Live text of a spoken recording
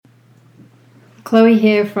Chloe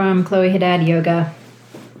here from Chloe Haddad Yoga.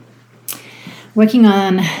 Working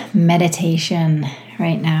on meditation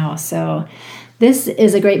right now. So this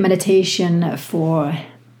is a great meditation for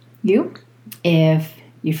you if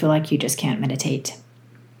you feel like you just can't meditate.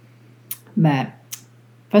 But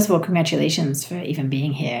first of all, congratulations for even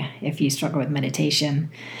being here if you struggle with meditation.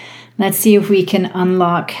 Let's see if we can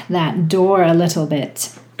unlock that door a little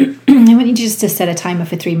bit. I want you just to set a timer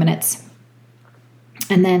for 3 minutes.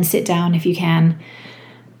 And then sit down if you can,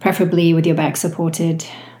 preferably with your back supported.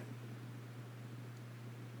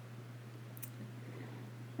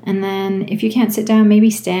 And then if you can't sit down, maybe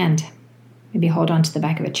stand. Maybe hold on to the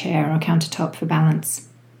back of a chair or countertop for balance.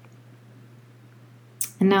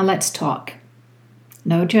 And now let's talk.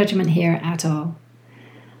 No judgment here at all.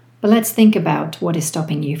 But let's think about what is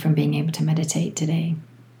stopping you from being able to meditate today.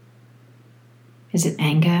 Is it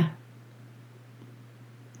anger?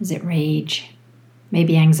 Is it rage?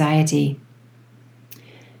 Maybe anxiety.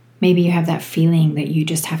 Maybe you have that feeling that you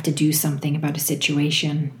just have to do something about a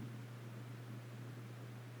situation.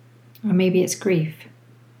 Or maybe it's grief.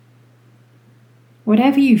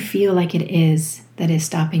 Whatever you feel like it is that is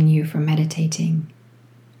stopping you from meditating,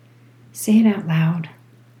 say it out loud.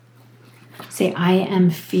 Say, I am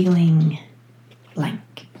feeling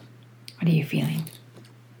blank. What are you feeling?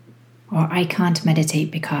 Or I can't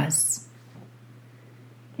meditate because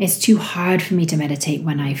it's too hard for me to meditate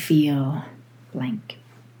when I feel blank.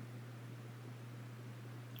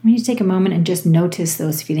 I want you to take a moment and just notice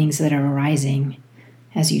those feelings that are arising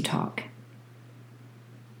as you talk.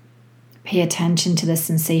 Pay attention to the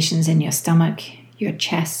sensations in your stomach, your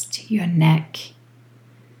chest, your neck.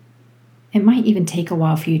 It might even take a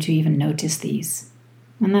while for you to even notice these,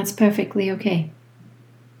 and that's perfectly okay.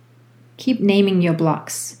 Keep naming your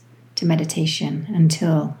blocks to meditation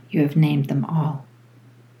until you have named them all.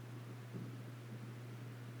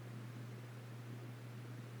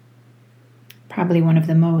 Probably one of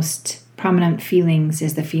the most prominent feelings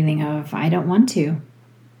is the feeling of, I don't want to.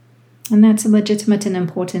 And that's a legitimate and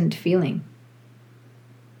important feeling.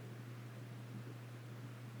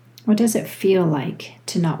 What does it feel like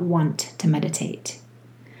to not want to meditate?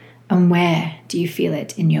 And where do you feel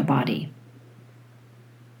it in your body?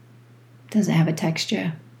 Does it have a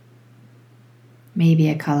texture? Maybe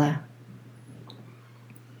a color?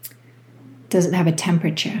 Does it have a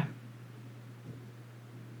temperature?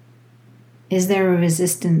 Is there a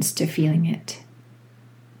resistance to feeling it?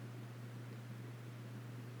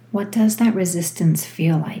 What does that resistance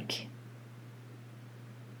feel like?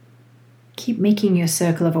 Keep making your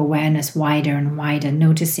circle of awareness wider and wider,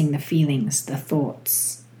 noticing the feelings, the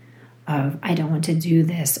thoughts of, I don't want to do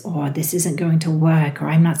this, or this isn't going to work, or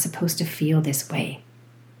I'm not supposed to feel this way.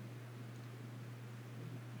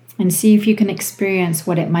 And see if you can experience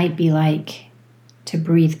what it might be like to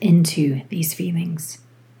breathe into these feelings.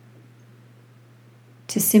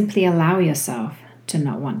 To simply allow yourself to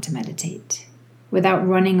not want to meditate without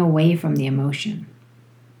running away from the emotion.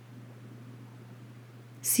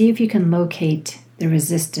 See if you can locate the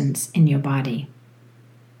resistance in your body.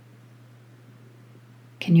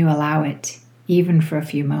 Can you allow it, even for a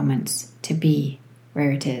few moments, to be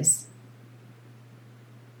where it is?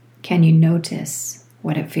 Can you notice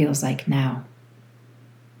what it feels like now?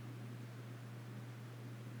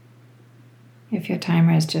 If your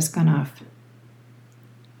timer has just gone off,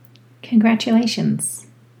 congratulations,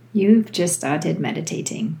 you've just started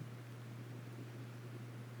meditating.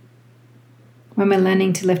 When we're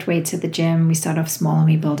learning to lift weights at the gym, we start off small and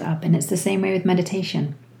we build up, and it's the same way with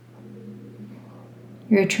meditation.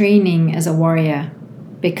 You're training as a warrior,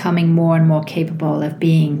 becoming more and more capable of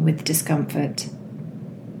being with discomfort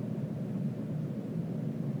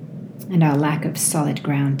and our lack of solid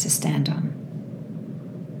ground to stand on.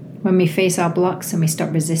 When we face our blocks and we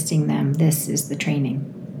stop resisting them, this is the training.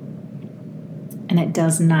 And it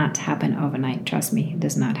does not happen overnight. Trust me, it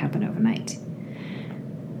does not happen overnight.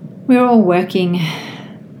 We're all working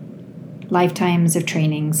lifetimes of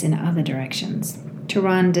trainings in other directions. To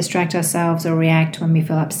run, distract ourselves, or react when we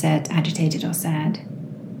feel upset, agitated, or sad.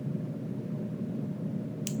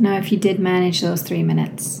 Now, if you did manage those 3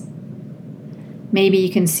 minutes, maybe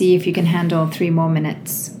you can see if you can handle 3 more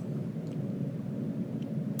minutes.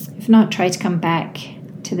 If not, try to come back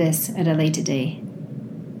to this at a later day.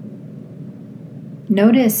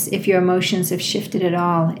 Notice if your emotions have shifted at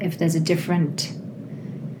all, if there's a different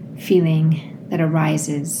feeling that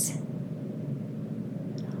arises,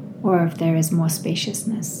 or if there is more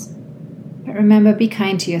spaciousness. But remember, be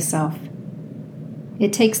kind to yourself.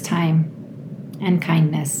 It takes time and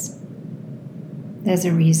kindness. There's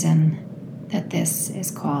a reason that this is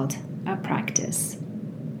called a practice.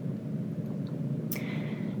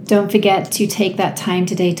 Don't forget to take that time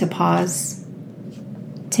today to pause,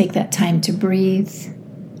 take that time to breathe,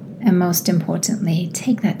 and most importantly,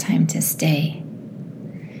 take that time to stay.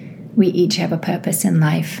 We each have a purpose in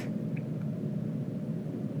life.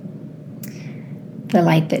 The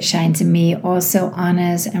light that shines in me also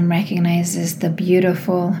honors and recognizes the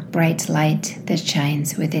beautiful, bright light that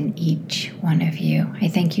shines within each one of you. I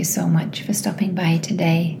thank you so much for stopping by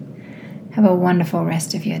today. Have a wonderful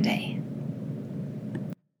rest of your day.